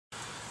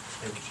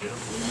Thank you,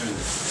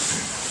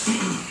 Jim.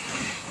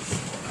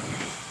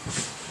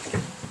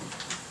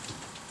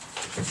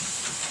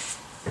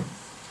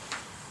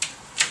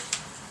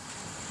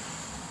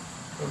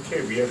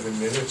 Okay, we have the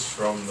minutes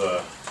from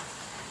the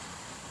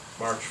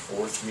March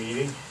 4th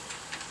meeting.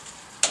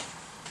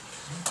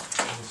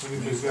 If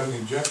anybody's got any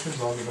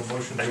objections, I'll make a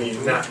motion to I mean,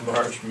 approve. not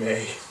March,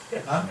 May.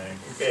 Huh? May.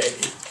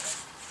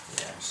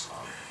 Yes.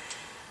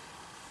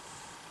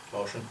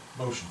 Motion?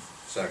 Motion.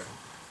 Second.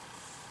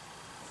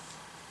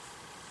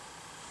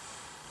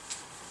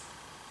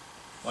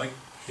 Mike?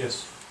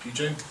 Yes.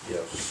 PJ?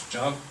 Yes.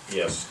 John?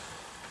 Yes.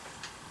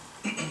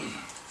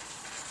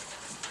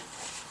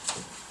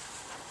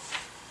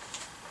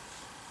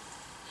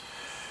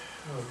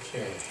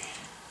 Okay.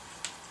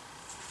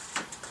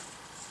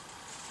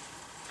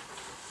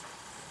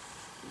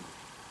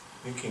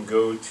 We can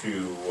go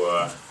to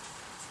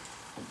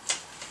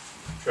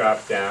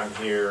drop down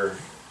here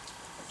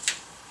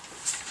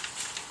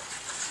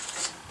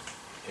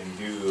and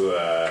do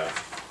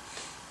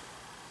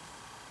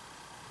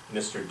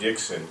Mr.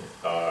 Dixon,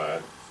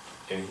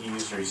 and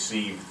he's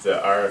received the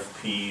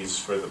RFPs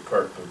for the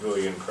Park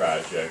Pavilion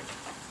project.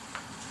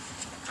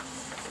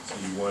 So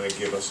you want to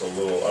give us a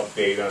little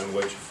update on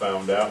what you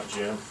found out,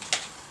 Jim?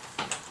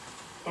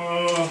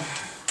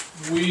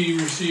 We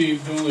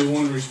received only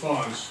one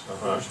response. We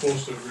Uh-huh. were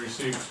supposed to have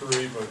received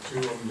 3, but 2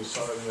 of them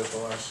decided at the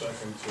last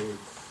second to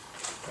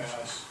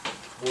pass.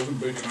 Wasn't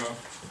big enough,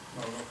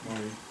 not enough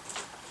money.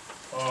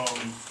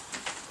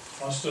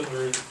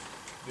 Hostetler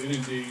did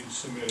indeed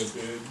submit a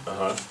bid,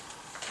 Uh-huh.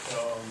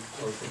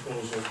 or a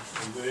proposal.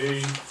 And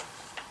they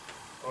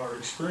are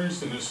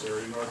experienced in this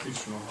area,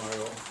 northeastern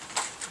Ohio,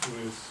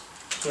 with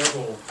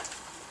several,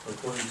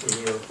 according to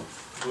their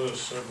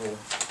list, several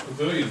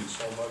pavilions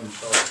all by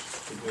themselves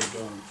that they've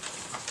done.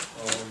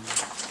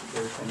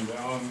 They're from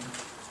down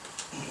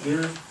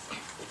near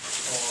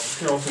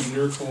Carrollton,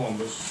 near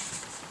Columbus.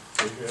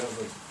 They have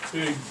a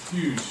big,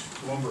 huge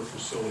lumber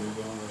facility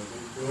down there.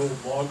 They build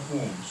log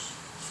homes,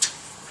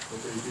 but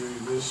they do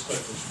this type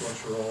of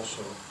structure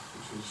also,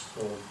 which is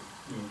called,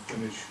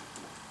 finished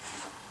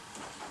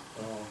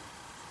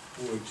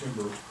wood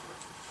timber.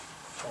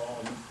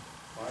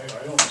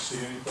 I don't see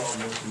any problem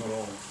with them at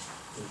all.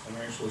 They're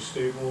financially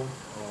stable.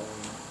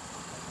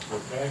 The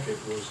packet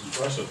was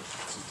impressive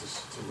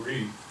to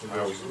read.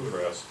 I was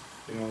impressed.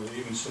 They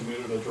even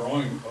submitted a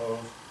drawing of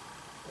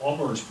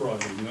Auburn's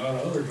project, not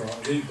other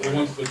drawing. They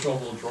went to the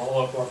trouble to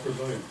draw up our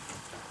pavilion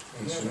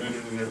and submit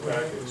it in their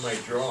packets. My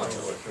drawing,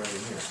 oh, it's right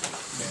here.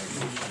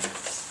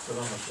 Put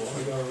on the floor.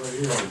 I got it right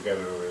here. Oh, you got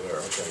it over there,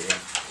 okay, yeah.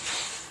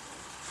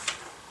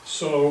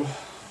 So,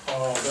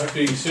 that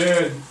being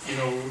said,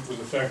 with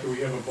the fact that we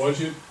have a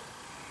budget,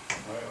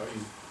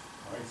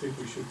 I think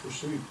we should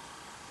proceed.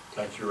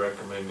 That's your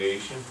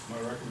recommendation? My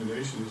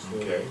recommendation is that,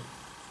 Okay.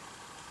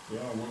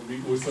 we'll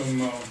meet with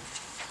them,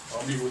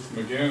 I'll meet with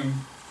them again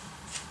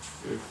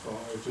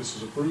if this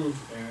is approved,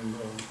 and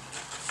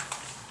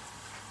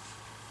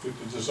get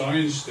the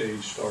design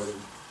stage started.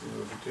 It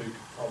would take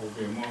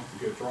probably a month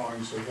to get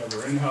drawings. They have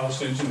their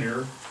in-house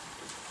engineer,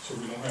 so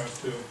we don't have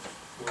to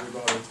worry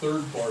about a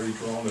third party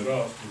drawing it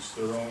up. It's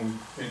their own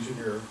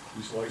engineer.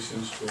 He's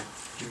licensed to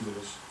do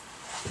this.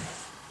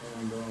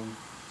 And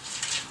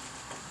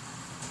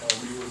I'll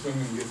meet with them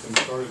and get them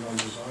started on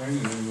design,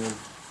 and then we'll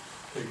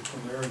take it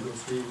from there and go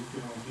through,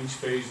 each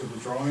phase of the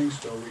drawings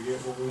till we get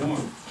what we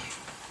want.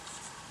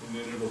 And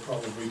then it'll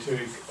probably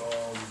take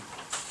a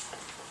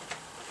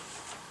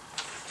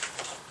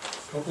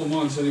couple of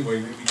months anyway,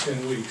 maybe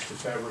 10 weeks to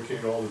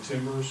fabricate all the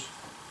timbers.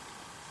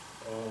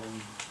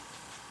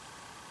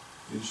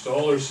 The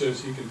installer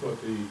says he can put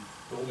the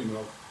building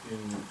up in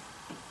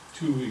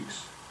 2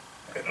 weeks.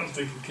 I don't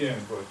think he can,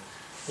 but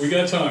we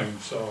got time,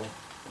 so,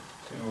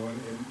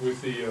 and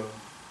with the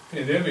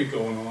pandemic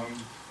going on,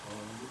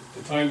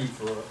 the timing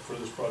for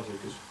this project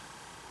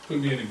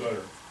couldn't be any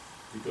better,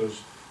 because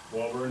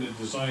while we're in the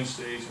design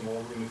stage and while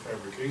we're in the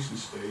fabrication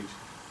stage,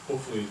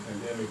 hopefully the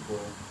pandemic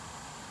will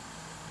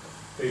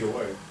fade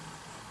away,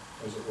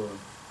 as it were.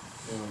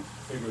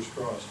 Fingers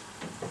crossed.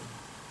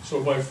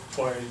 So by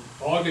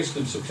August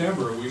and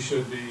September, we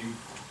should be,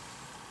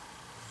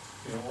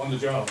 on the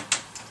job,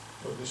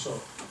 putting this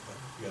up.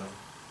 Yeah.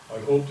 I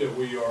hope that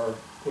we are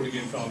putting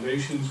in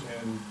foundations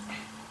and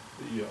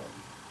the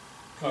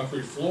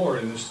concrete floor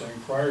in this thing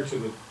prior to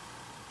the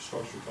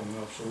structure coming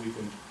up, so we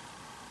can,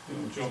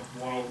 jump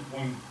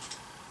one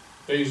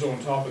phase on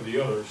top of the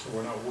other, so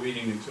we're not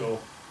waiting until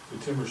the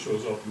timber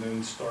shows up and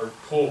then start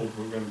cold.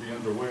 We're going to be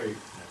underway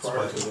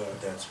prior to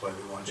that. That's why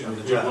we want you In on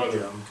the the good job, weather.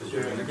 Jim, because Yeah,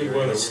 you're in the going good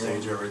weather, to we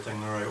stage want-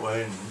 everything the right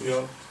way. And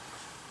Yep.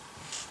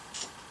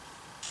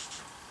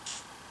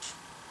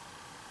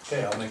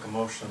 Okay, I'll make a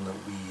motion that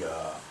we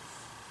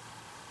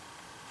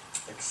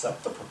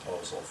accept the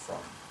proposal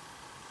from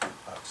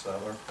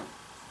Hostetler.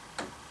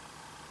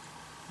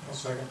 I'll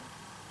second.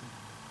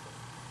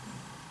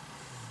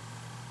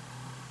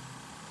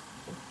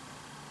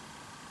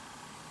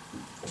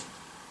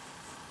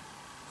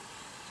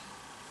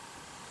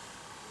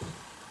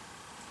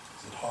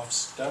 Is it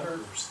Hofstetter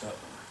or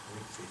Stetler?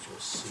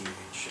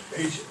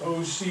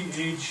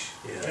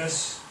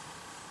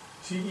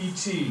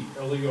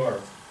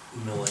 HOCHSTETLER.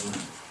 Milling.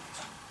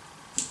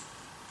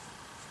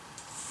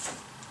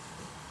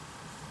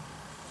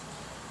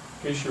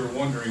 In case you're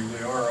wondering,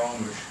 they are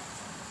Amish.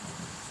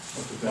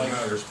 Not that that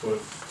matters, but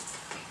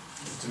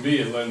to me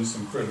it lends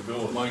some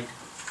credibility. Mike,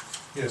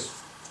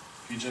 Yes.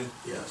 PJ,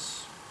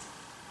 Yes.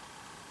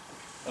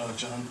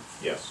 John?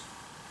 Yes.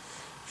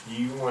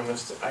 You want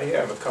us to, I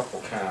have a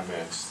couple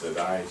comments that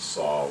I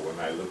saw when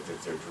I looked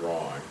at their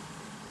drawing.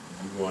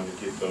 You want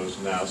to get those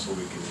now so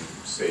we can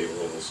save a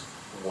little,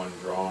 one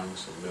drawing,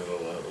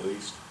 submittal at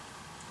least?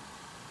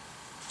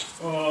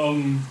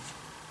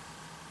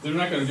 They're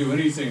not gonna do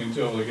anything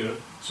until they get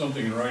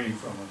something in writing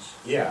from us.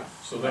 Yeah.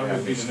 So that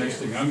would be the next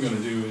thing I'm gonna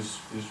do is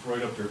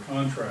write up their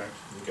contract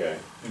Okay,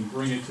 and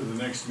bring it to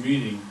the next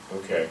meeting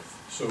okay,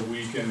 so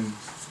we can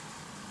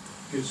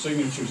get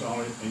signatures on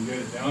it and get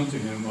it down to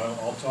him.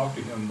 I'll talk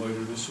to him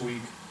later this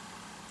week.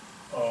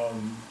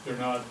 They're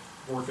not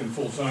working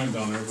full-time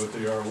down there, but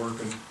they are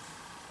working,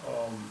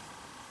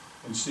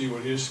 and see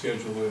what his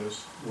schedule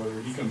is,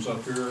 whether he comes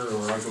up here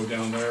or I go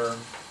down there.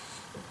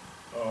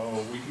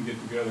 We can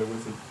get together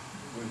with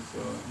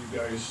you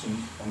guys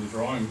on the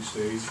drawing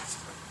stage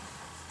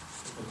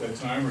at that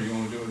time, or you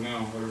wanna do it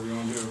now, whatever you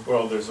wanna do.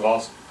 well, there's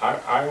also,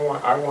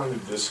 I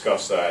wanted to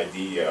discuss the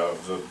idea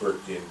of the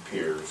bricked-in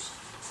piers,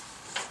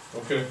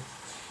 Okay,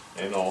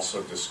 and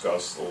also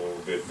discuss a little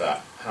bit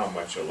about how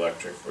much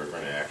electric we're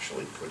gonna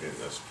actually put in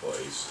this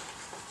place.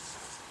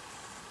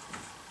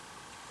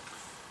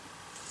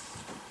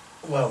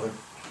 Well, the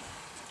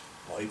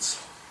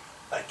lights,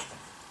 I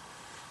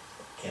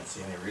can't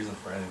see any reason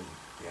for anything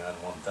beyond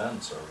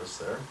 110 service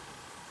there.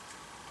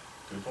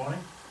 220?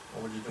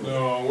 What would you do with it?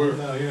 no, No,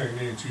 you're not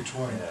getting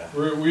 220.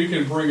 Yeah. we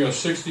can bring a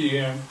 60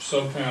 amp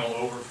sub panel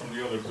over from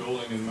the other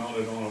building and mount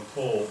it on a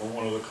pole on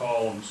one of the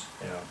columns,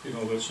 Yeah. you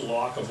know, that's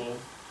lockable.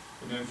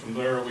 And then from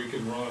there, we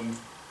can run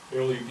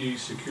LED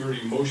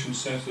security motion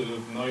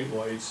sensitive night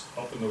lights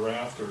up in the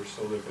rafters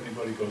so that if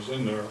anybody goes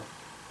in there,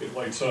 it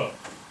lights up.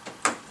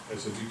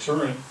 As a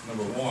deterrent,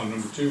 number one.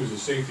 Number two is a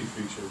safety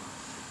feature.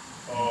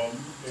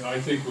 And I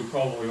think we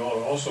probably ought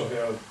to also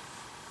have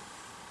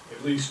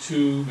at least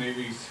 2,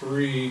 maybe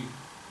 3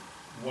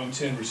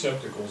 110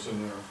 receptacles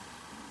in there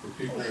for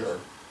people Sure.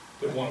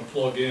 that want to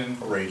plug in.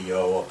 A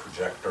radio, a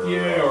projector,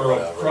 Yeah, or a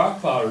whatever.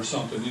 crock pot or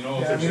something, you know,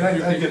 if Yeah, I there's mean, a I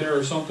picnic get- there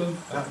or something.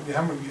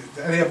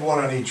 I'd have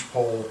one on each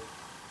pole,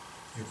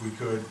 if we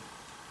could.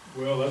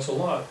 Well, that's a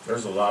lot.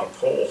 There's a lot of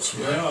poles.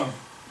 Yeah,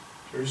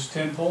 there's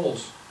 10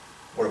 poles,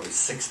 What are we,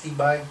 60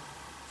 by?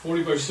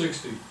 40 by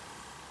 60.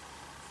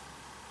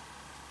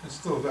 It's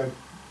still,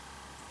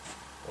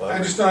 Well, I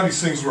just know how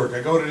these things work.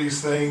 I go to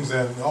these things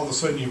and all of a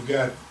sudden you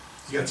got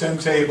 10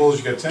 tables,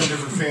 you got 10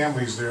 different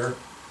families there.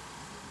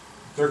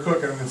 They're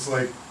cooking, it's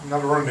like, I'm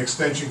not running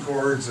extension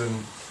cords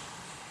and,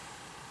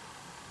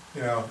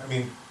 you know, I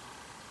mean,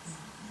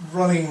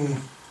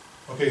 running,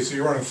 okay, so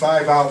you're running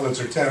 5 outlets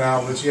or 10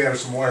 outlets, yeah,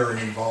 there's some wiring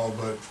involved,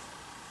 but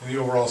in the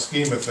overall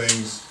scheme of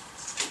things,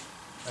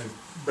 I'd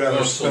rather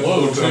Well, it's the spend a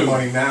little load, bit of too.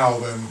 money now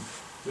than,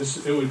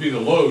 It would be the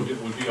load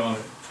that would be on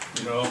it,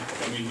 you know?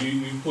 I mean,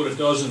 you put a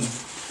dozen,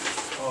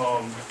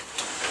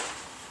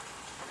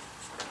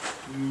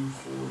 2,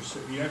 4,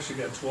 6, you actually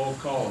got 12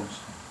 columns.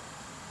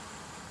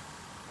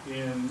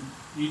 And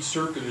each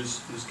circuit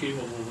is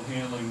capable of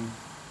handling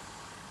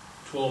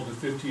 12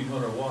 to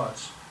 1500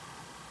 watts,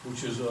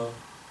 which is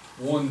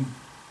one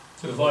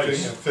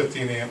device.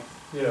 15 amp.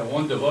 Yeah,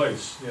 one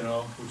device, you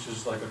know, which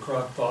is like a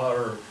crock pot,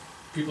 or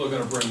people are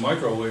gonna bring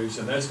microwaves,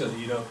 and that's gonna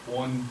eat up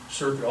one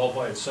circuit all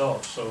by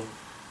itself, so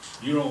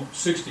you don't,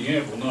 60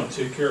 amp will not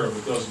take care of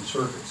a dozen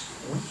circuits.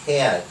 we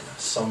had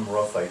some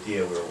rough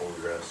idea what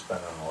we were gonna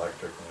spend on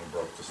electric when we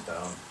broke this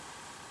down.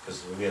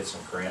 Because we had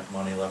some grant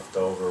money left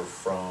over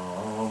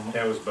from,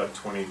 That was about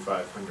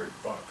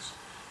 $2,500.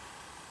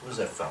 who was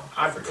that from?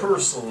 I forget.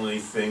 personally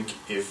think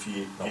if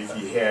you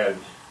had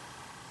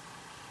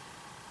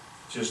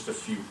just a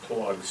few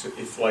plugs,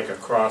 if like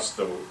across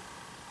the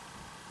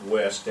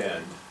west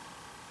end,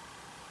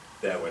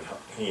 that would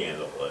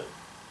handle it,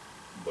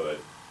 but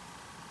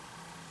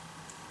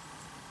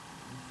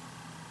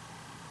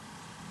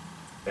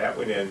that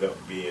would end up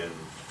being,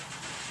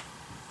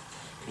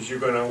 because you're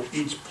gonna,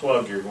 each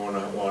plug you're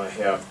gonna wanna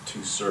have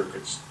 2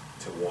 circuits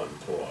to one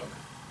plug.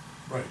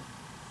 Right.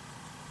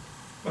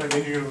 But I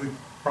mean, you're gonna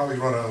probably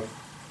run a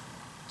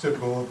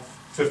typical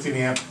 15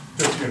 and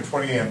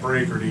 20 amp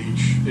breaker to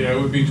each Yeah,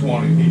 it would be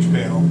 20.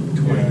 panel.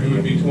 It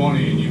would be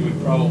 20, and you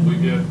would probably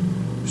get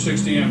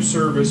 60 amp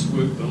service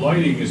with, the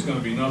lighting is gonna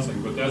be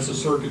nothing, but that's a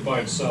circuit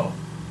by itself.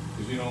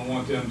 Because you don't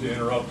want them to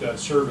interrupt that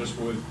service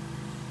with,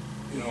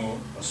 you know,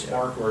 a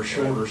spark or a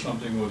short or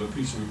something with a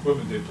piece of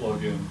equipment they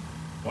plug in.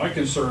 My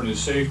concern is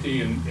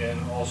safety and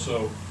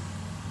also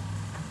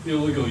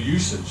illegal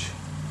usage.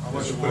 How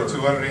much As to it put a were.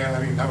 200 amp,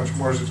 I mean, how much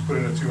more is it to put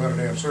in a 200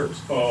 amp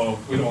service? Oh,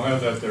 we don't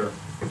have that there.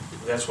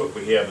 That's what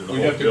we have in the We'd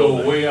whole have to go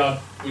building. way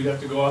out, we'd have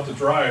to go out the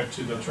drive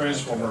to the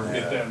transformer and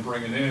get that and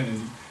bring it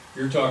in,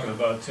 you're talking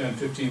about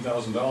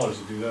 $10,000-15,000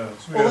 to do that.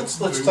 Well, let's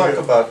talk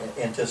about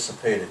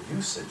anticipated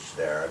usage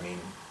there. I mean,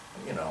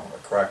 you know, a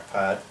crock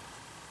pot,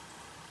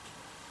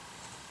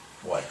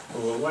 what?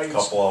 Well,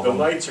 Couple of the them.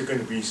 lights are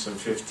gonna be some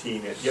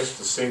 15,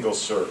 just a single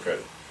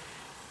circuit,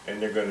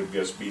 and they're gonna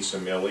just be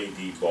some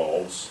LED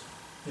bulbs,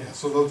 Yeah,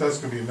 so that's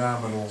gonna be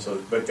nominal.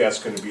 so, but that's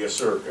gonna be a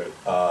circuit.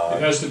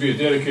 It has to be a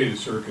dedicated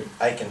circuit.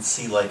 I can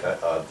see like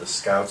the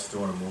scouts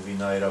doing a movie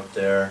night up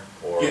there,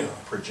 or Yeah. a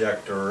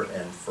projector,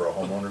 and for a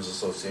homeowners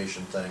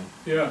association thing.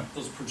 Yeah,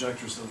 Those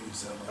projectors don't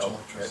use that much Oh,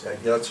 electricity.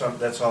 yeah,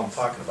 that's all I'm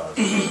talking about.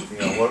 Is, you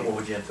know, what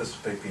would you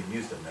anticipate being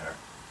used in there?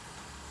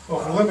 Well,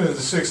 if we're limited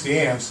to 60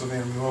 amps, I mean,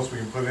 the most we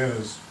can put in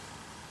is,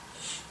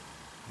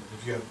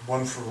 if you got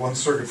one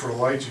circuit for the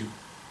lights, you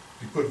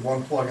put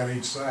one plug on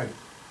each side.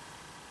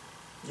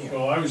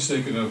 well, I was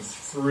thinking of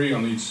 3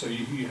 on each, so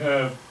you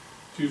have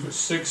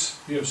 6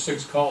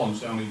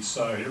 columns down each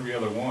side, every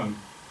other one.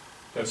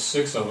 That's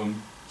 6 of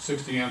them,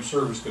 60 amp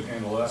service could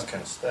handle That's that.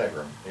 kind of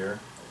staggering here.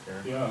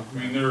 Yeah, I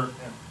mean, they're,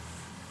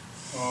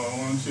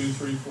 1, 2,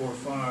 3, 4,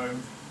 5,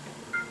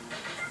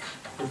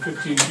 they're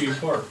 15 feet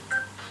apart.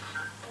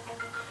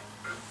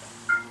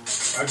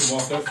 I can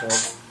walk that far,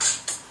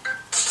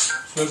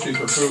 especially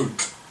for food.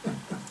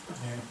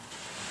 Yeah.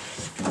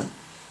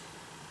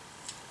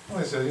 Like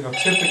I said, you know,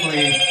 they're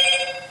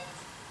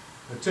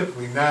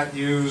typically not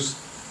used,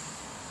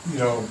 you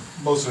know,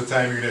 most of the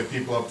time you're gonna have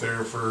people up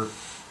there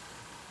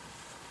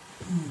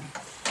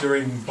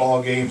during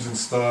ball games and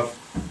stuff.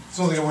 It's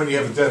only when you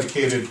have a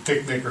dedicated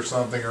picnic or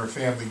something, or a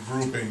family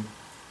grouping,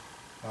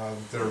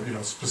 they're, you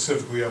know,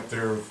 specifically up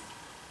there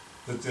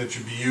that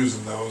you'd be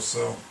using those,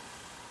 so.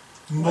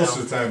 Most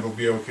of the time they'll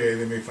be okay,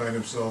 they may find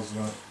themselves in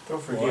a.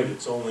 Don't forget,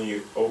 it's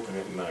only open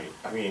at night,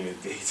 I mean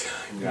at daytime,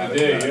 In not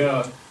the at day,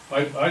 night.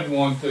 yeah, I'd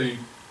want the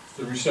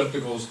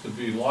receptacles to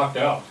be locked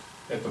out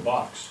at the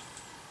box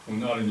when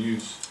not in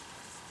use,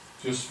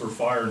 just for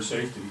fire and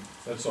safety,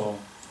 that's all.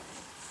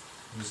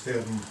 Just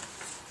have them,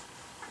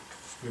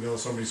 you know,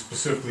 somebody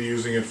specifically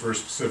using it for a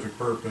specific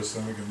purpose,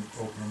 then we can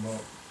open them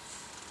up.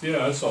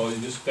 Yeah, that's all, you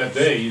just, that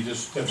day, you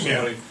just have Yeah.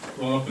 somebody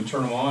run up and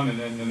turn them on, and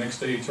then the next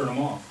day you turn them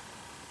off.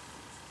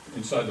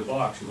 Inside the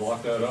box, you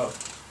lock that up.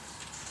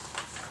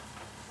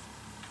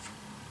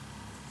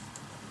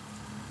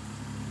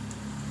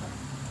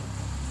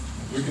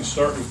 We can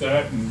start with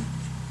that and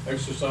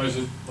exercise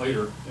it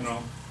later, you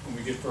know, when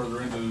we get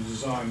further into the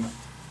design.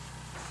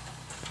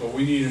 But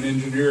we need an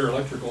engineer,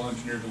 electrical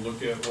engineer, to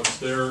look at what's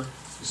there,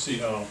 to see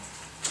how,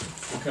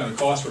 what kind of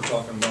costs we're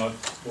talking about,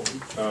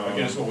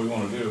 against what we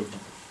wanna do.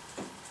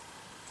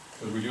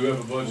 Because we do have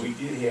a budget. We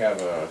did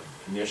have a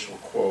initial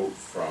quote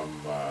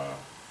from,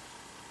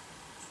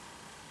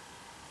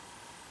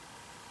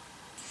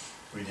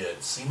 We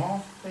did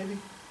C-Mall, maybe?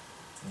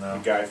 the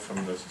No. guy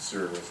from the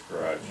service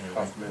garage, Yeah.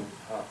 Huffman,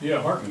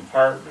 Yeah, Hartman,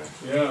 Hartman,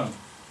 yeah.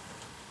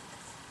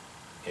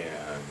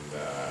 and,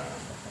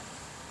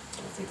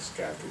 I think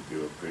Scott could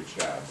do a good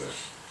job of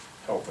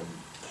helping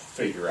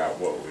figure out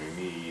what we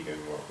need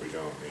and what we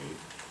don't need.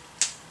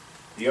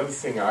 The other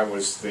thing I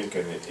was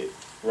thinking,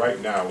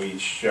 right now we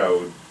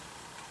showed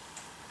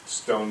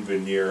stone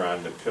veneer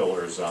on the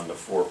pillars, on the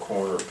 4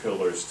 corner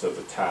pillars to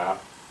the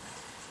top.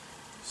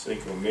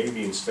 Thinking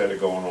maybe instead of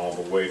going all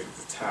the way to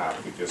the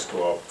top, we just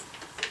go up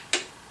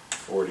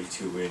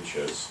 42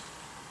 inches.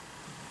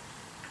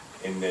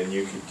 And then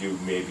you could do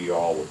maybe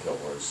all the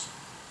pillars.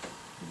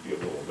 It'd be a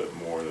little bit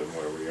more than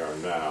where we are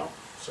now.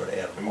 Sort of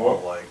Adam And Hall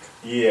what- like.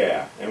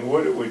 Yeah, and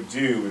what it would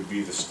do would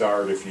be the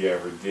start if you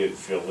ever did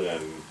fill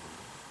in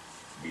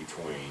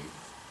between.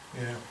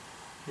 Yeah.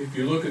 If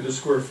you look at the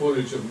square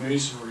footage of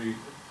masonry,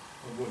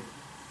 of what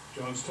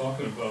John's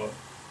talking about,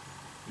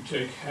 you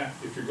take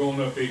half, if you're going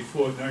up 8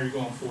 foot, now you're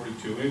going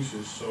 42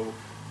 inches, so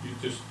you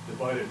just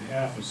divide it in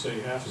half and say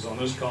half is on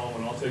this column,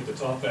 and I'll take the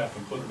top half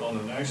and put it on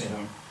the next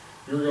one.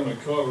 You're gonna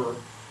cover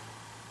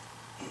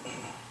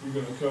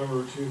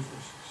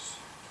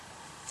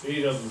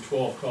 8 of the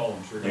 12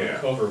 columns, you're gonna Yeah.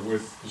 cover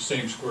with the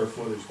same square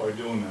footage by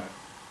doing that.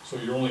 So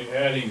you're only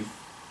adding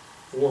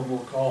 4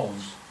 more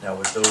columns. Now,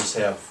 would those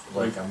have,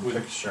 like I'm With-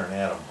 picturing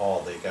Adam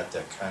Hall, they got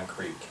that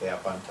concrete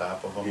cap on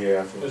top of them?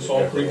 Yeah, I think It's we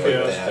all got the right-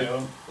 precast, that.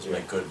 yeah. Those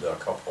make good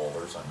cup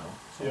holders, I know.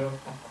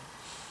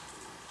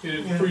 Yeah.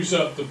 It frees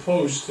up the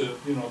post to,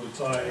 you know, to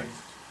tie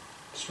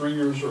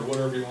stringers or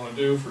whatever you wanna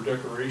do for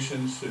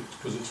decorations,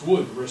 because it's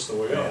wood the rest of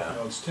the way up, Yeah. you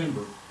know, it's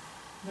timber.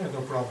 Yeah,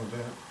 no problem with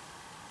that.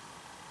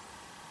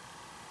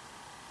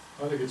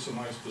 I think it's a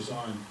nice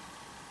design.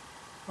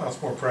 Well,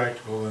 it's more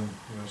practical than,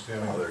 you know, just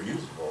Well, having, they're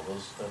usable,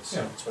 that's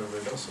Yeah. what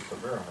everybody does, at the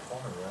beer on the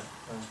corner, right?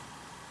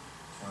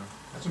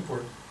 that's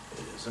important.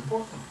 It is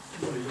important.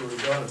 Somebody already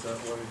got it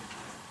that way.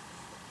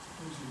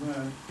 Where's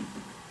that?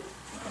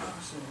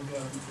 So we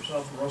got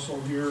South Russell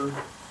here.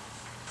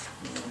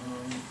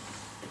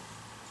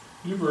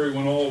 Newbury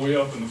went all the way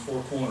up in the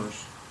 4 corners,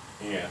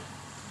 Yeah,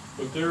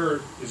 but there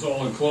is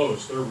all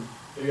enclosed.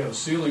 They got a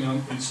ceiling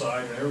on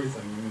inside and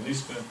everything. I mean, they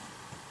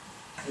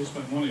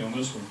spent money on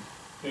this one,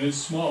 and it's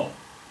small.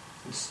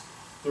 It's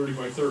 30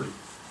 by 30,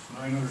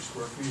 900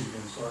 square feet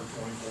against our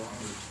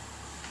 2,400.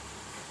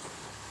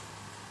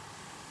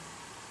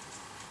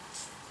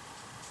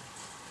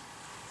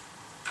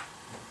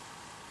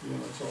 You know,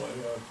 that's all I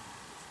have.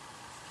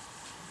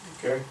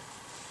 Okay.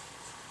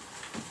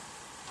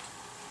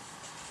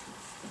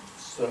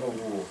 So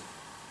we'll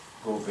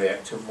go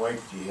back to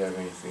Mike. Do you have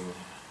anything?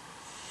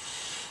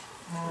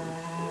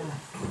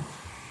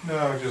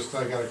 No, just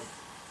I got a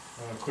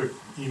quick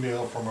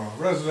email from a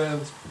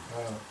resident.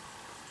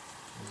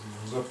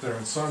 He was up there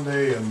on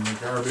Sunday and the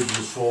garbage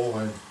was full.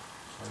 I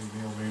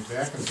emailed me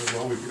back and said,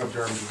 well, we pick up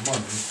garbage on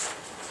Monday.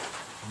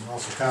 And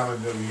also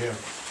commented that we have,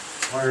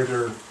 why are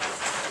there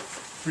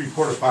 3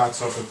 porta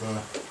pots up at the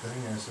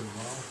thing? I said,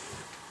 well,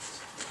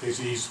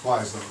 KCE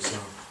supplies those, so.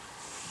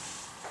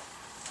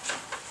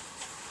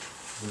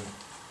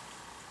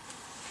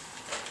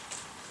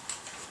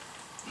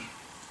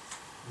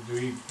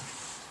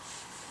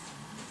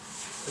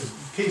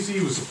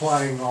 KCE was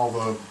supplying all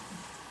the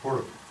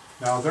porta.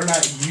 Now, they're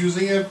not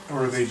using it,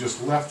 or they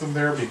just left them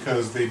there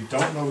because they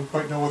don't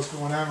quite know what's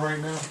going on right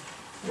now?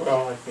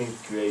 Well, I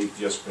think they've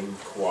just been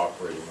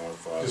cooperating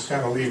with us. Just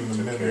kind of leaving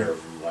them in Took there. care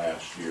of them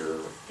last year,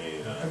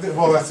 and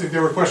Well, they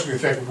were questioning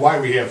the fact why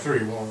we have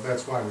 3. Well,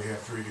 that's why we have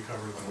 3 to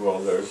cover them. well,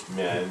 there's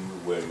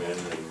men, women,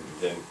 and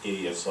then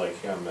idiots like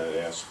him that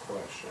ask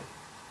questions.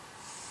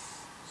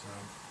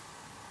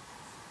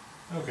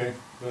 So, okay,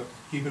 but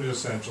keeping it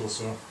essential,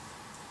 so.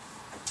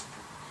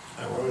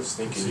 I was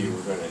thinking you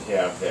were gonna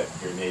have that,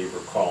 your neighbor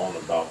calling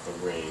about the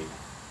rain.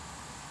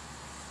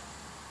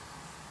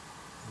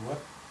 What?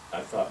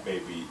 I thought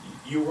maybe,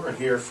 you weren't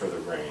here for the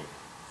rain.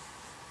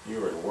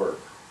 You were at work.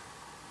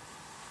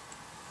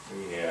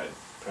 We had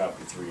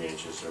probably 3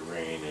 inches of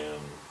rain in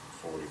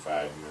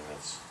 45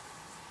 minutes.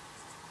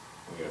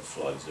 We had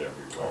floods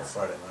everywhere. Oh,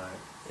 Friday night.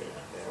 Yeah,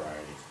 Yeah.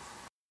 Friday.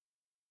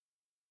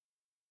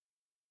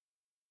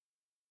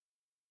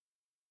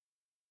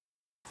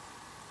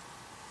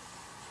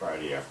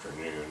 Friday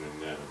afternoon,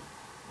 and then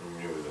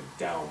it was a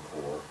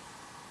downpour.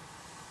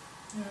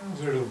 Yeah, I was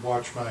there to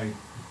watch my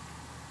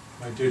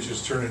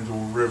ditches turn into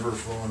a river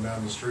flowing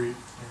down the street,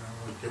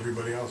 like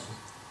everybody else's.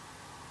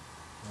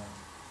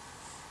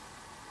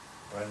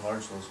 Brian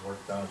Largelow's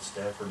worked down at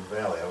Stafford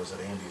Valley. I was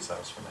at Andy's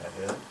house when that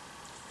hit.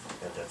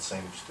 Had that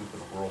same stupid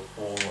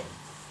whirlpool,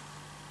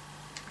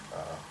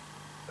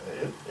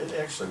 and it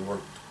actually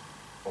worked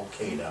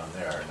okay down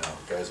there. Now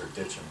the guys are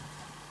ditching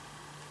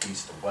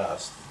east to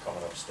west,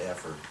 coming up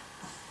Stafford.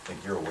 I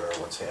think you're aware of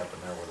what's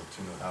happened there where the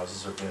 2 new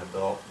houses are being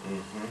built.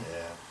 Mm-hmm.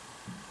 Yeah,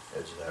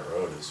 edge of that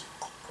road is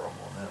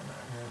crumbling in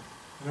there. Yeah.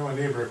 I know a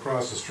neighbor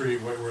across the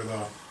street where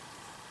the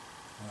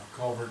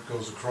culvert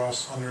goes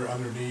across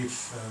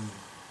underneath and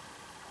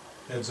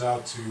heads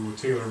out to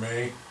Taylor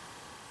May.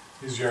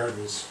 His yard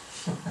was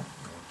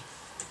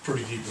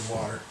pretty deep in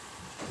water.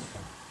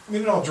 I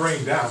mean, it all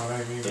drained down.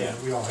 I mean, Yeah.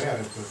 we all had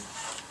it, but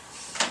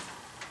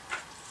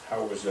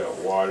How was that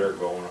water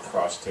going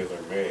across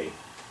Taylor May?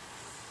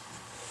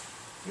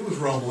 it was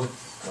rumbling.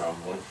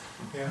 Rumbling.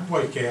 Yeah,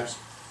 white caps.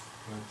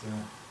 But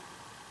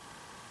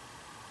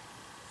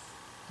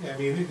yeah, I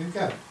mean, it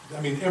got.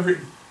 I mean,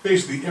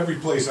 basically every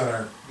place on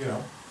our,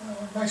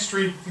 my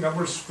street,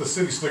 we're the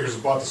city slickers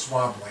have bought the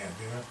swampland,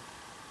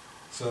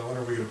 So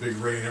whenever we get a big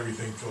rain,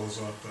 everything fills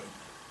up, but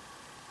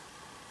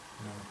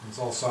it's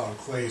all solid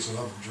clay, so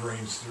nothing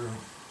drains through.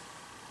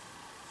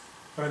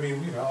 But I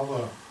mean,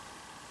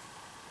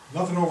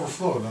 nothing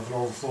overflowed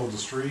the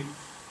street.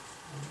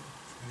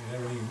 I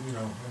didn't have any,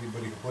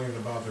 anybody complaining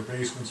about their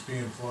basements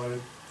being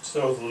flooded.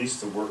 So at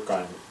least the work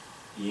on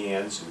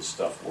Yans and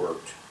stuff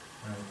worked.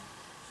 Right.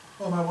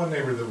 Well, my one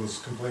neighbor that was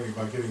complaining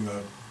about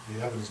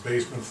having his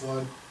basement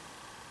flood,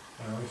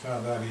 we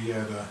found out he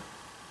had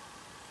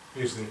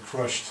basically a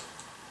crushed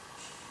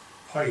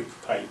pipe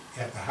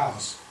at the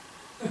house.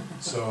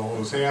 So what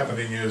was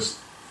happening is,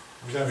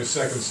 every time his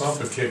second sump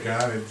would kick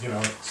on, it'd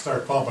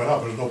start pumping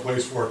up. There's no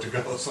place for it to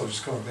go, so it's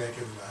just coming back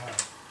into the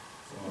house.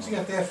 Once he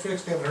got that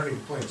fixed, haven't heard any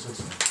complaints since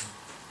then.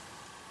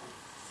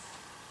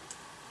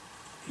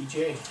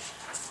 PJ?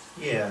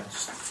 Yeah,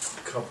 just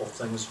a couple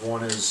things.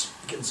 One is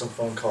getting some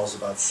phone calls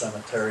about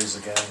cemeteries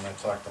again, and I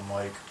talked to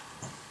Mike.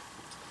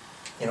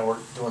 We're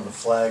doing the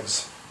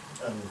flags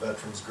and the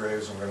veterans'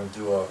 graves, and we're gonna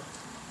do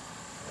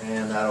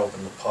and not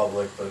open to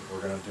public, but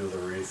we're gonna do the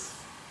wreath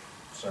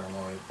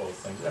ceremony, both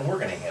things. And we're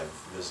gonna have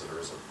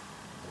visitors at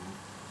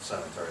the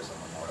cemeteries on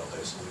Memorial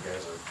Day, so the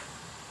guys are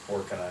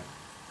working on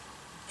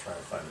trying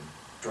to find a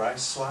dry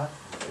slot,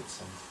 and get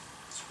some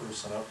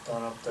sprucing up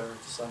done up there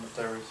at the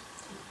cemeteries.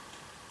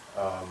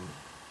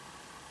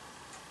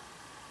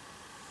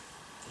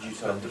 Did you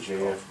talk to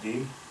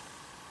JFD?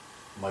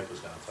 Mike was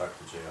gonna talk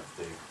to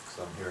JFD, because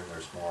I'm hearing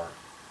there's more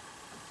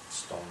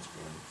stones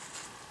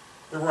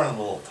they're running a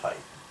little tight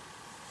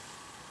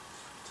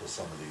to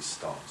some of these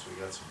stones. We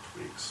got some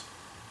tweaks.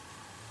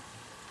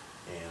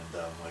 And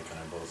Mike and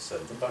I both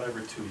said, about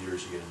every 2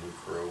 years you get a new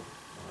crew,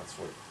 and that's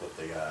what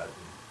they got.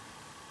 And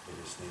they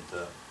just need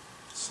to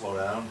slow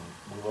down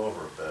and move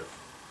over a bit.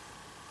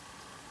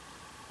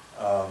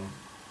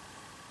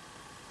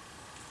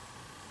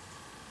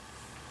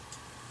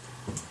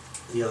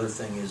 The other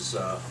thing is,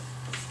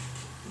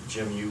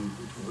 Jim, you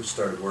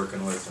started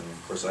working with, and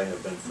of course I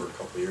have been for a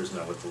couple of years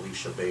now, with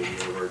Alicia Beatty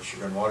over at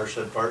Sugar and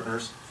Watershed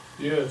Partners.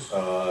 Yes.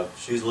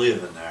 She's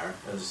leaving there,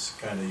 as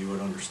kind of you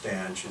would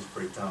understand. She's a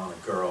pretty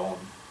talented girl,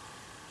 and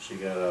she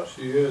got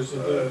She is,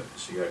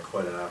 she got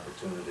quite an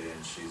opportunity,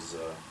 and she's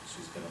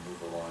going to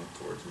move along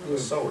towards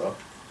Minnesota.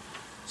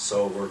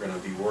 So we're going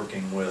to be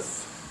working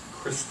with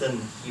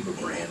Kristen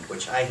Hebebrand,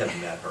 which I have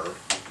met her.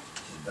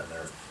 She's been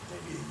there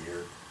maybe a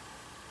year,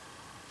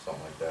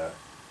 something like that.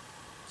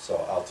 So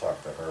I'll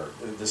talk to her.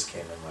 This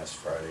came in last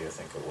Friday, I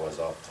think it was.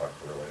 I'll talk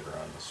to her later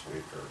on this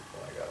week, or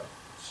when I got a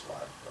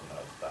slot. I'm not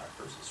at the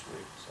doctor's this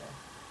week, so.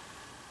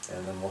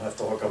 And then we'll have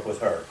to hook up with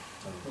her.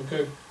 And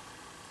okay.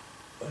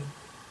 but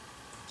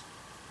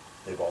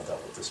they've all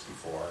dealt with this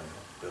before, and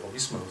it'll be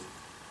smooth.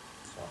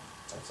 So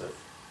that's it.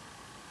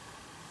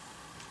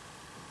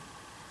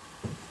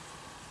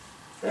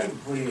 Fred,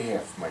 what do you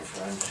have, my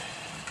friend?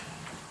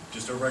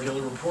 Just our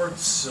regular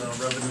reports,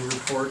 revenue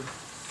report,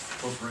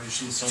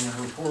 appropriation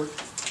summary report,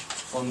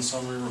 fund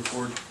summary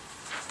report,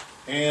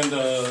 and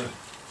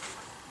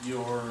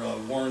your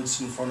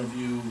warrants in front of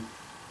you,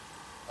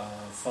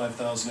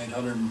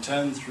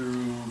 5,810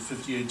 through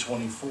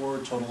 5824,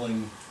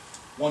 totaling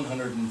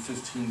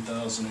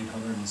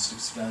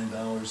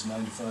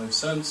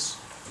 $115,869.95.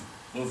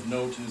 Of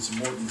note is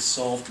Morton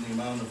Salt in the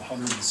amount of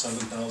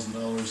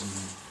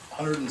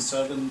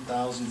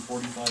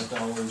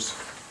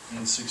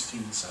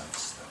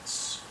 $107,045.16.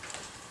 That's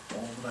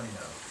all that I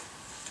have.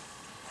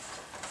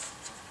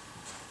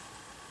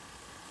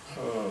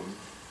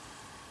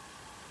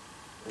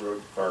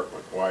 Road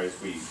department wise,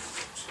 we've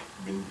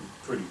been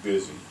pretty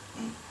busy.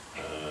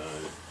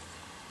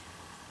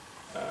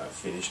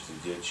 Finished the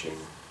ditching,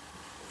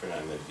 put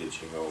on the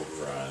ditching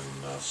over on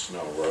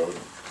Snow Road.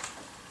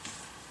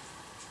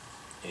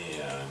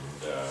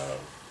 And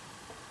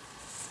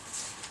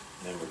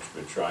then we've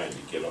been trying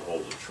to get a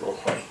hold of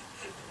Troy.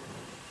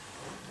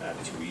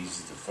 Not too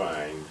easy to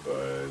find,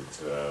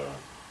 but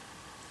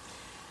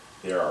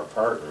they're our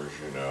partners,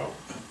 you know,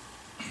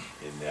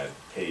 in that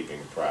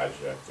paving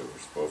project that we're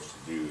supposed to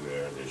do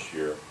there this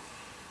year.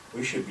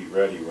 We should be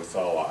ready with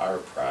all of our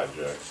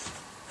projects.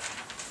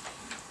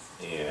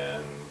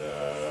 And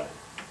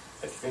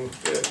I think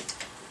that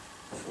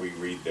if we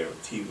read the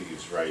tea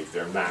leaves right,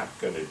 they're not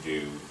going to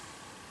do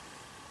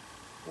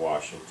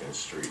Washington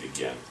Street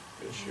again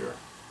this year.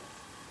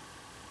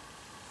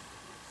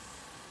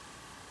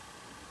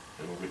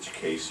 In which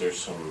case there's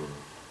some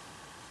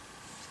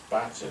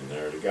spots in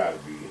there that gotta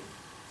be,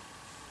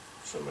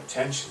 some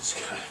attention's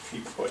gotta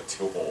be put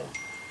to them.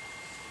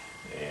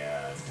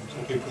 And It's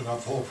okay putting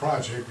out the whole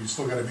project, but you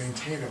still gotta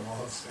maintain it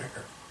while it's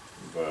there.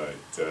 but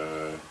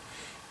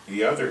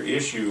the other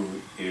issue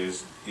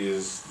is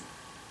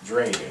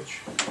drainage,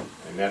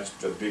 and that's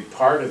the big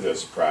part of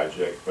this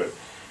project. But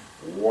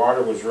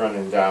water was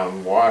running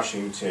down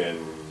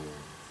Washington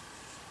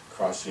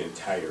across the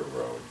entire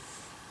road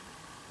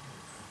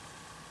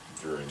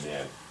during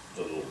that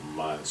little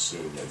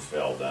monsoon that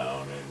fell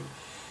down. And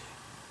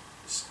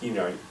you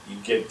know, you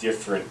get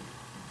different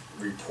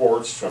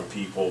reports from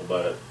people,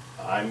 but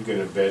I'm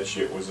gonna bet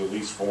you it was at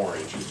least 4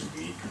 inches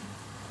deep.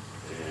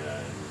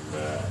 And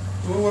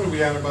Well, what are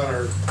we at about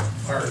our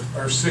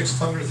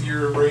 600th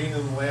year of rain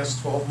in the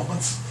last 12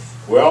 months?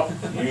 well,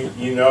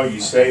 you know,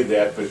 you say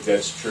that, but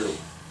that's true.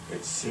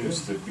 It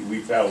seems to be,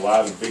 we've had a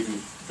lot of big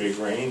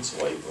rains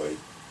lately.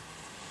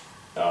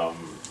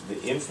 The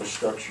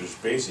infrastructure is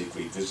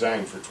basically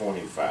designed for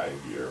 25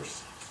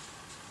 years.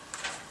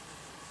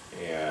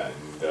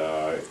 And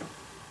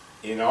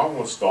in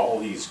almost all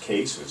these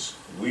cases,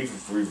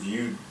 we've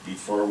reviewed,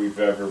 before we've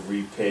ever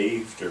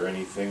repaved or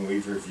anything,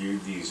 we've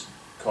reviewed these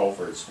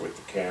culverts with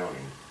the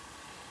county.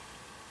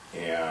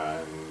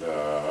 And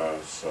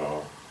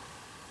so,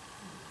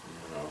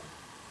 you know,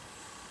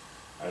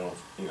 I don't,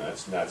 you know,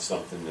 it's not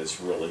something that's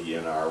really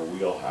in our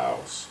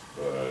wheelhouse,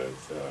 but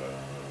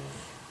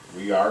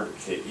we are,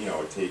 you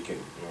know, taking,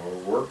 you know,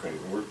 we're working,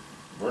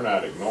 we're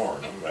not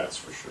ignoring them, that's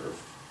for sure.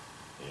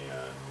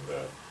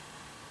 And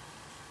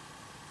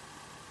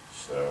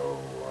so,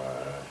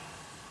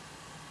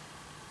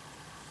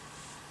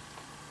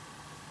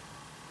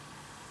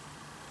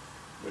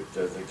 but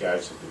the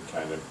guys have been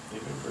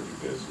they've been pretty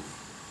busy,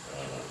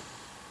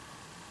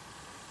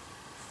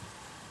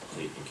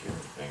 taking care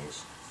of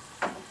things.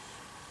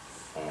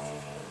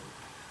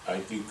 I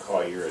do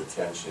call your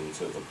attention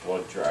to the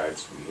blood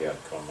drives we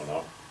have coming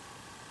up.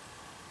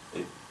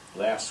 The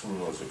last one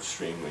was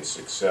extremely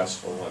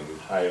successful and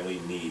highly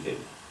needed,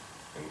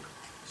 and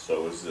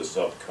so is this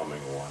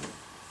upcoming one.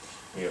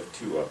 We have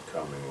 2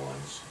 upcoming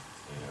ones,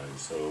 and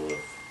so if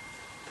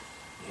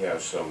you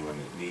have someone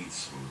that needs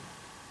some,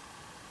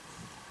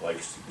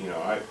 likes to, you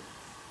know,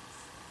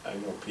 I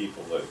know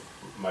people that,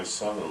 my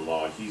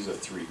son-in-law, he's a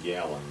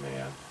 3-gallon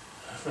man.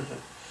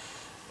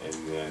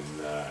 And then,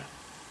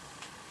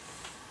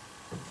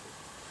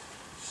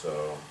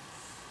 so,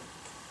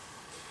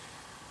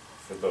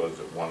 for those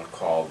that want to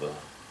call the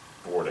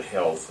Board of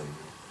Health and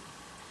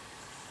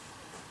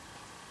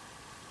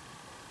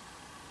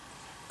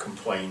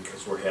complain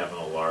because we're having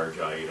a large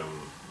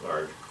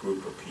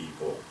group of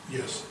people.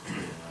 Yes. You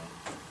know.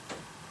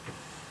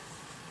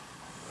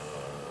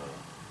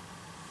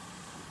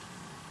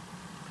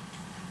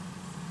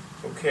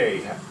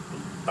 Okay,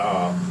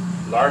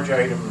 large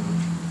item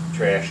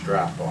trash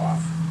drop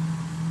off.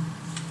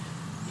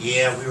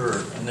 Yeah, we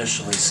were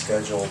initially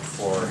scheduled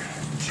for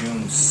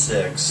June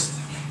 6th,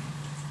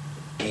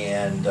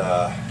 and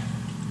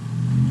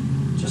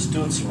just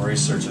doing some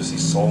research. I see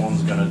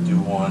Solon's gonna do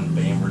one,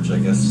 Bainbridge, I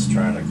guess, is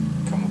trying to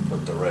come up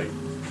with the right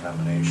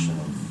combination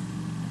of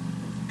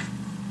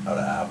how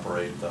to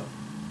operate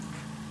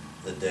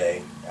the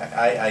day.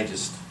 I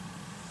just,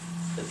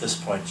 at this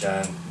point,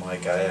 John,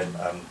 Mike, I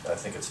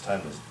think it's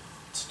time to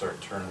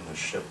start turning the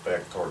ship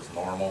back towards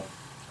normal.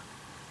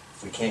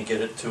 If we can't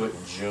get it to it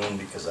in June,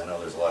 because I know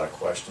there's a lot of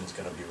questions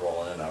gonna be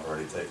rolling in, I've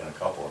already taken a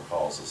couple of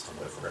calls as to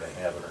if we're gonna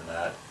have it or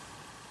not.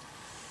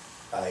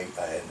 I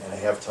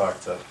have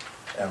talked to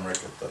Emmerich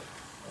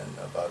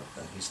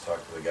and he's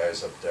talked to the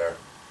guys up there.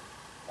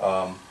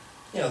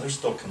 You know, there's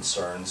still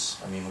concerns.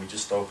 I mean, we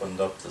just opened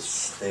up the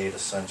state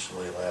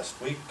essentially last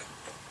week,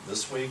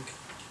 this week.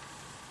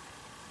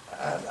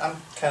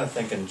 I'm kind of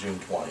thinking June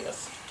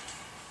 20th.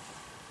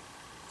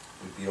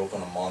 We'd be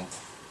open a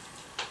month.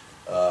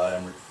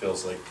 Emmerich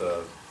feels like we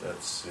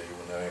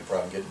wouldn't have any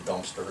problem getting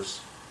dumpsters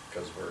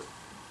because we're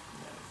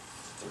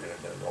gonna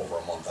get it over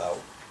a month out.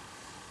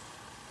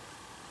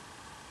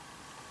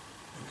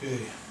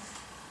 Okay.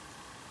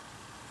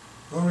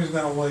 The only reason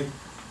I don't like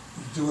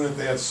doing it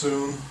that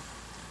soon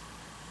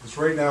is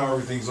right now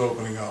everything's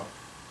opening up.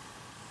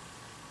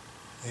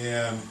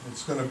 And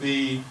it's gonna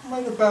be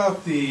right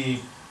about the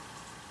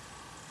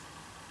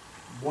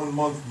 1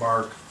 month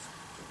mark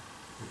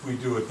if we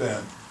do it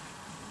then.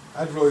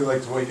 I'd really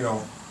like to wait,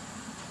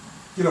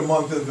 get a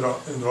month into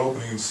the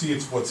opening and see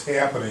what's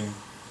happening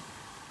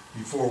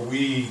before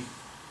we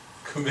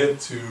commit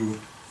to,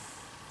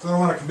 so I don't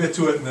want to commit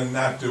to it and then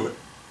not do it.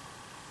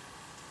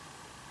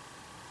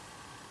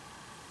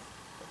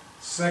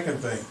 Second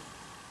thing,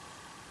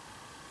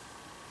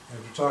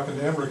 after talking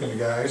to Emmerich and the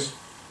guys,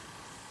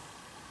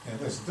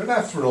 and listen, they're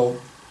not thrilled.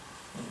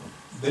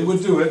 They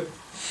would do it,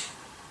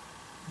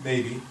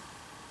 maybe,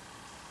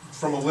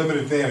 from a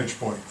limited vantage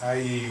point,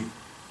 i.e.,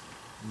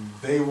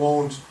 they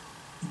will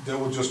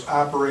just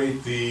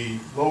operate the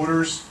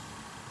loaders,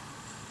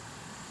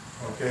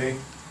 okay?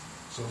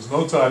 So there's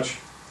no touch.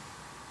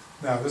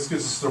 Now, this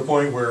gets us to the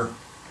point where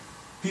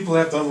people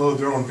have to unload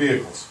their own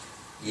vehicles.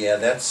 Yeah,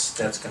 that's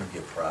going to be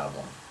a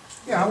problem.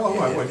 Yeah,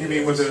 well, what you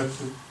mean, when the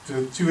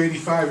two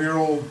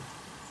 85-year-old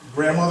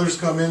grandmothers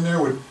come in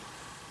there with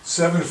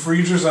 7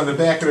 freezers on the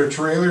back of their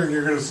trailer, and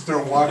you're going to sit there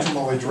and watch them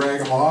while they drag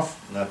them off?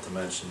 Not to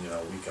mention,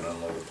 we can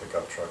unload a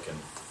pickup truck in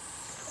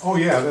Oh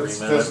yeah,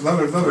 that's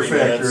another 3 factor.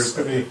 minutes. It's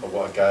going to be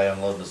A guy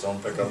unloading his own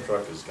pickup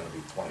truck is going to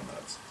be 20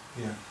 minutes.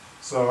 yeah.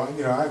 So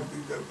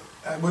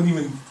I wouldn't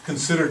even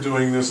consider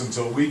doing this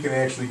until we can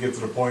actually get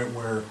to the point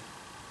where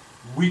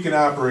we can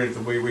operate it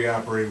the way we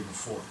operated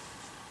before.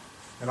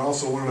 And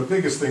also, one of the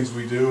biggest things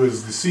we do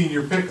is the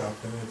senior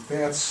pickup, and if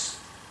that's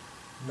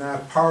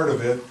not part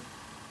of it,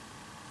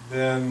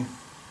 then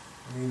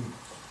I mean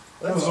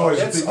that was always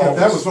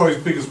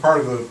the biggest part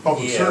of the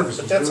public service.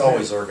 But that's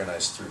always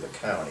organized through the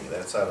county.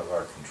 That's out of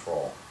our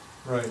control.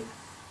 Right.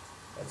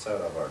 That's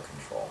out of our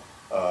control.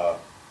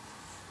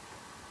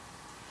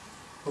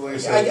 Well, like I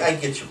said, I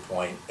get your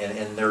point,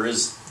 and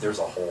there's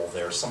a hole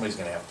there. Somebody's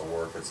going to have to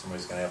work it.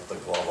 Somebody's going to have to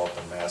glove up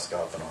and mask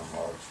up and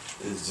unload.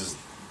 It's just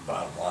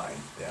bottom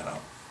line,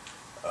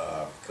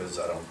 because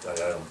I don't.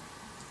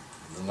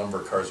 The number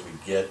of cars we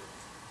get,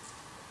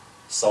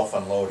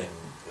 self-unloading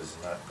is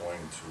not going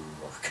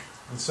to work.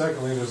 and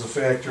secondly, there's a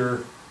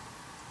factor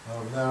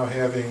of now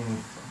having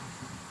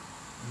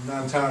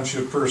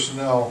non-township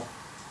personnel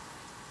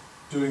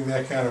doing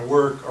that kind of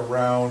work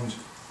around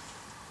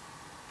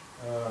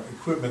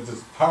equipment,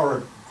 that's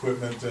power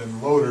equipment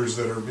and loaders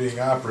that are being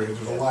operated.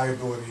 There's a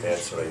liability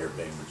That's issue. what I hear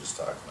Bainbridge just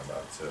talking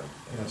about too.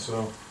 Yeah,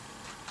 so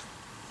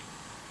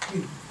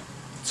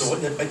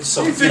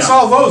So you fix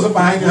all those up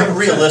behind you.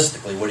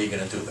 realistically, what are you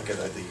going to do? Because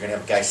you're going to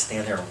have a guy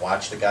stand there and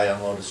watch the guy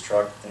unload his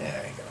truck? Yeah,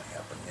 it ain't going to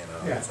happen.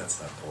 Yeah.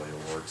 That's not the way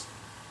it works.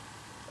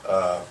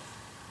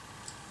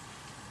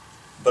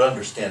 But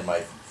understand my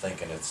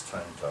thinking. It's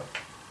time to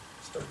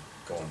start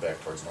going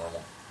back towards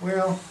normal.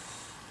 Well,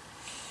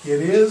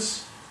 it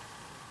is,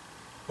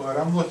 but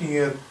I'm looking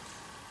at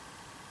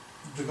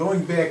the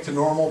going back to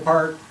normal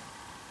part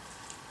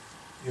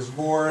is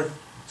more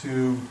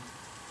to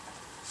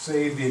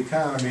save the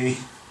economy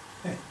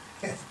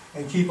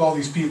and keep all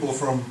these people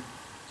from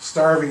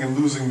starving and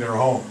losing their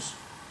homes.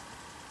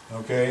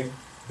 Okay?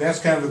 That's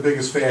kind of the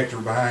biggest factor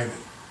behind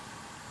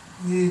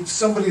it.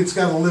 Somebody that's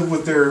got to live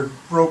with their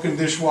broken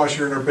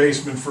dishwasher in their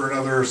basement for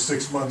another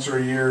 6 months or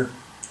a year,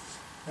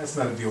 that's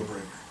not a deal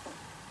breaker.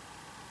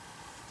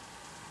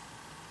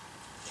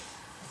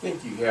 I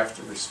think you have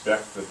to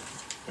respect the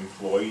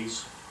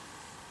employees.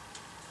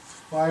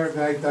 Well,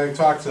 I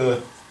talked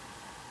to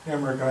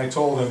Emmerich and I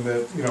told him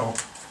that,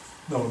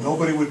 no,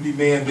 nobody would be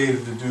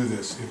mandated to do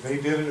this. If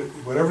they did it,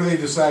 whatever they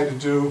decide to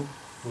do,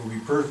 it will be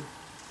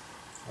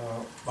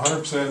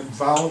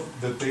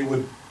 100% that they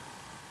would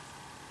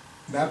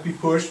not be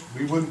pushed.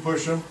 We wouldn't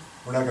push them.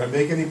 We're not going to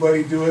make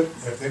anybody do it.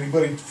 If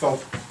anybody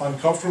felt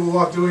uncomfortable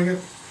about doing it,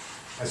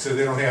 I said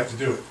they don't have to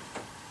do it.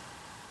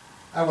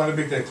 I want to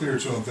make that clear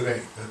to them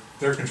today, that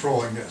they're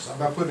controlling this. I'm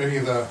not putting any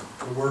of the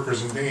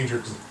workers in danger,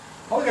 because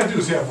all you gotta do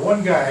is have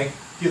one guy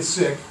get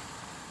sick,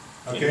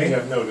 And okay? you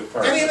have no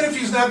department. And even if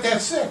he's not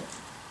that sick,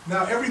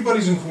 now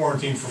everybody's in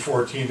quarantine for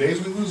 14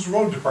 days, we lose the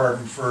road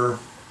department for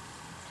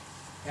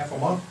half a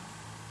month,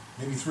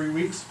 maybe 3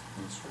 weeks.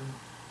 That's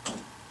right.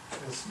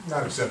 It's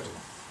not acceptable.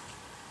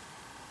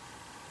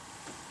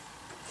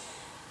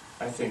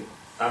 I think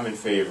I'm in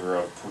favor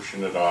of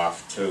pushing it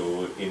off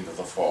to into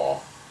the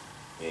fall,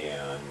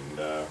 and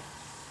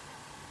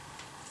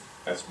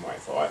that's my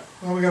thought.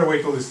 Well, we gotta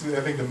wait till this,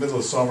 I think, the middle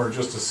of summer,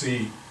 just to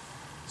see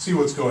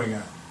what's going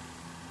on.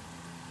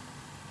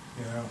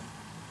 You know?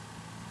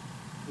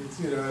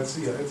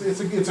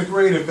 It's a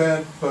great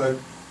event, but,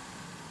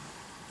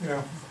 you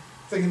know,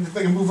 if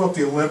they can move up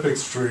the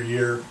Olympics for a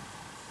year,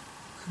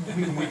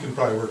 we can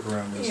probably work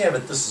around this. Yeah,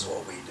 but this is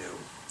what we do,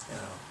 you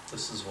know,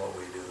 this is what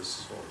we do, this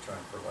is what we're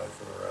trying to provide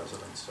for the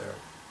residents there.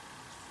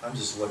 I'm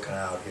just looking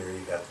out here,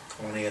 you got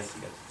the 20th,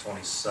 you got the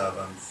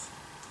 27th,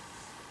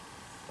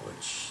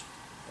 which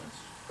is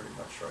pretty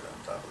much right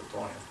on top of the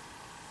 20th.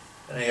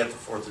 And then you got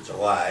the 4th of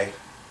July,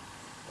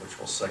 which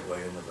will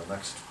segue into the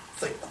next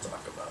thing we'll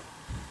talk about.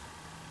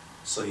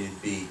 So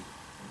you'd be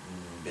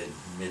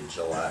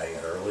mid-July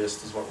at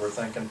earliest is what we're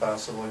thinking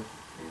possibly?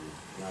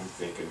 I'm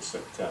thinking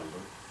September.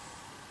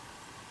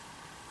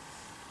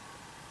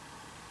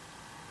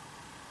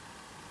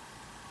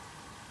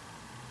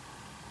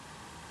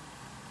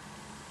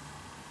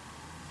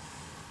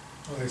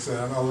 Like I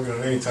said, I'm not looking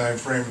at any time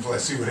frame until I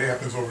see what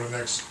happens over the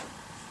next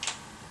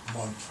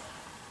month.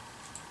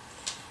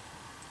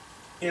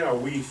 You know,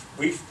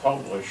 we've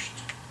published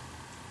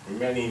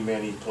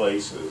many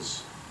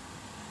places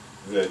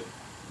that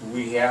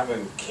we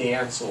haven't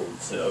canceled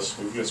this,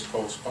 we've just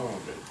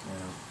postponed it.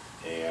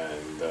 Yeah.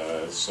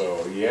 And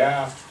so,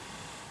 yeah,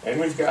 and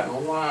we've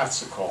gotten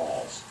lots of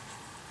calls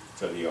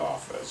to the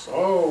office.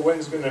 Oh, when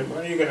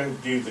are you gonna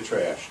do the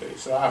trash day?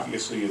 So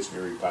obviously it's a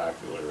very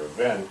popular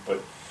event,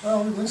 but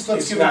Well, let's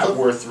it's give not it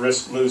worth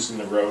losing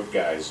the road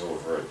guys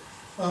over it.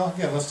 Well,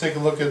 again, let's take a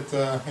look at,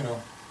 you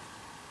know,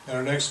 at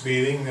our next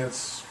meeting,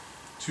 that's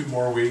 2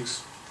 more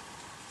weeks.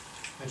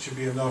 That should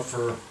be enough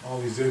for all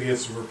these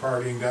idiots who are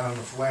partying down in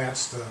the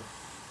flats to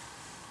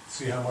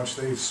see how much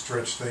they've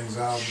stretched things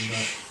out.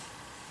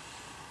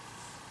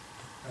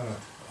 And,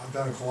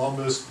 down in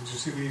Columbus, did you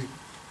see these?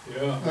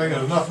 Yeah. You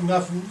know,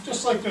 nothing,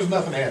 just like there's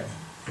nothing happening.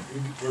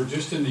 We're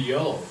just in the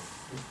yellow.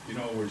 You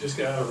know, we're just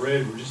got out of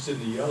red, we're just in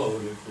the yellow,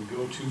 and if we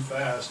go too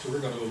fast,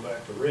 we're gonna go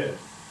back to red.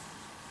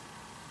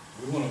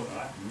 We wanna,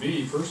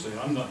 me personally,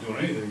 I'm not doing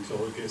anything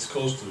until it gets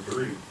close to the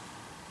green.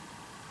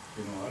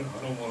 You know,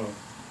 I don't wanna,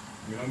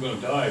 I mean, I'm gonna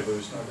die, but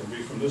it's not gonna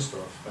be from this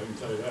stuff, I can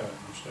tell you that,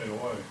 I'm staying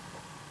away.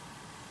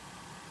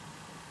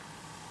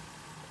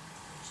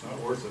 It's not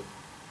worth it,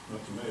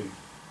 not to me.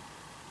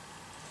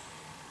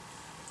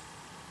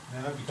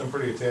 Now, I've become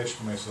pretty attached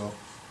to myself.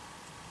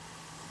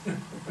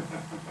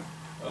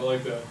 I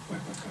like that.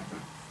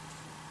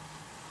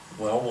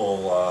 Well,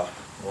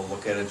 we'll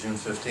look at it June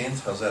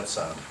 15th, how's that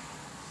sound?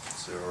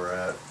 See where we're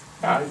at,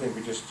 I think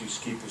we just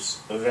keep this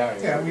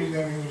evaluating.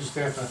 Yeah, we just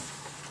have to,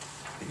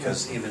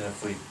 because even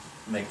if we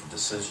make the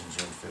decision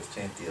June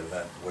 15th, the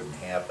event wouldn't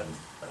happen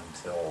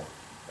until,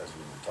 as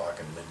we were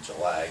talking,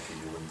 mid-July,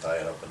 because you wouldn't tie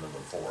it up into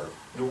the 4th.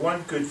 The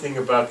one good thing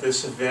about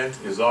this event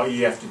is all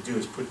you have to do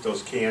is put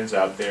those cans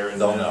out there, and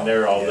They'll then know.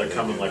 they're Yeah, they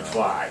coming do like know.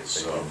 flies,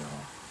 They so. do know.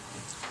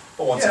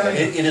 But once Yeah,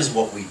 again, it is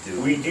what we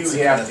do. We do It's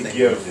the have kind to of thing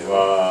give we do.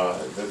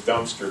 the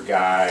dumpster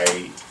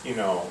guy, you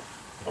know,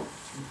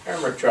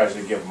 Emmerich tries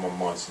to give him a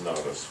month's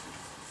notice.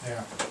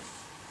 yeah.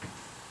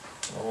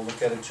 Well, we'll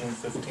look at it June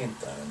 15th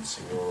then and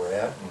see where we're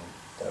at, and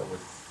that would,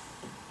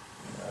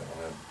 you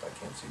know, I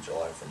can't see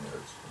July from there,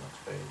 it's the next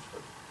page,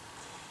 but.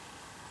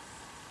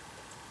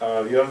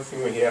 The other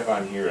thing we have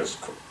on here is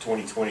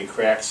 2020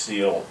 crack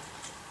seal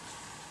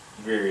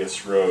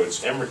various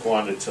roads. Emmerich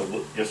wanted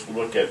to just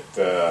look at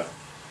the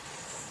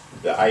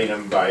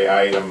item by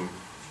item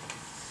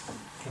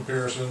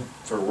Comparison.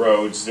 for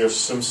roads. There's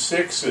some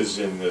 6s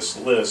in this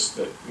list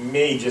that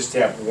may just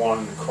have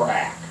one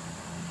crack.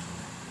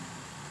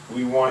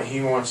 He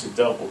wants to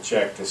double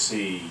check to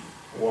see,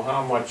 well,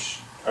 how much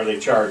are they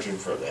charging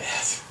for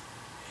that?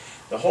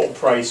 The whole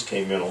price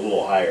came in a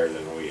little higher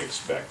than we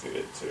expected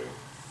it to.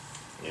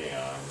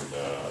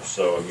 And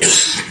so again,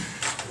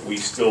 we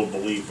still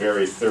believe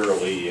very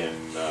thoroughly in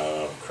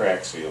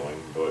crack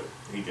sealing, but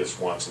he just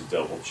wants to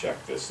double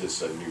check this.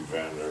 This is a new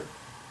vendor.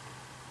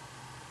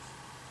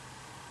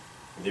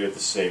 They're the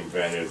same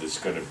vendor that's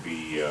going to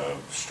be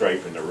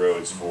striping the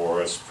roads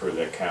for us per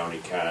the county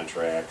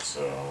contract,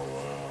 so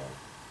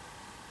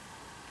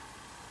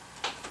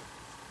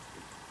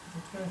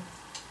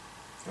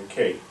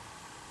okay.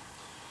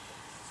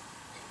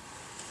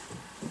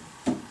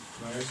 Can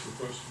I ask you a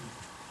question?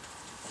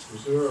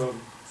 Was there a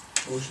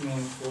motion on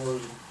the floor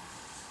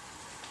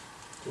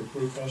to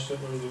approve cost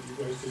settler that you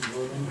guys didn't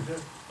vote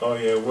on? Oh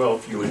yeah, well,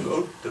 if you Did we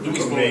vote? you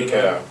can make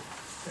a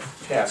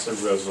pass a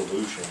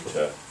resolution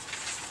to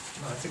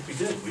No, I think we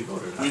did, we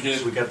voted on We it. did.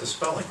 So we got the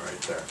spelling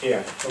right there.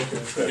 Yeah, Okay,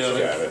 that's got got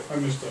it. it. I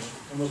missed that,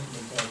 I must have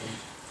been talking.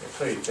 Yeah,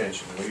 pay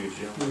attention, will you,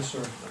 Jim? Yes,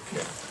 sir.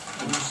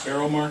 Okay,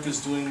 Arrow Mark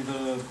is doing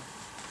the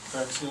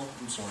crack seal,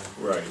 I'm sorry.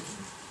 right.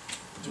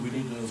 Do we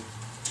need to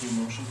do a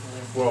motion for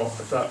that? Well,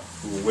 I thought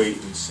we'll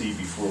wait and see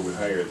before we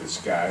hire this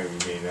guy.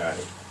 We may not,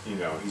 you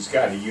know, he's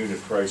got a unit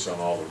price on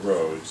all the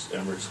roads.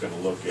 Emmerich gonna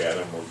look at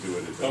him, we'll do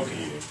it at the Okay.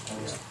 meeting.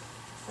 I was Yeah.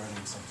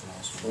 writing something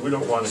else. Well, we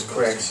don't want to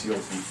crack seal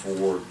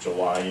before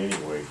July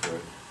anyway,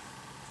 Fred.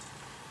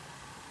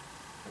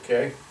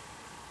 Okay?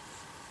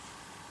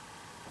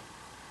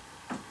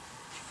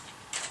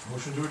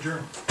 Motion to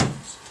adjourn.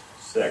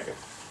 Second.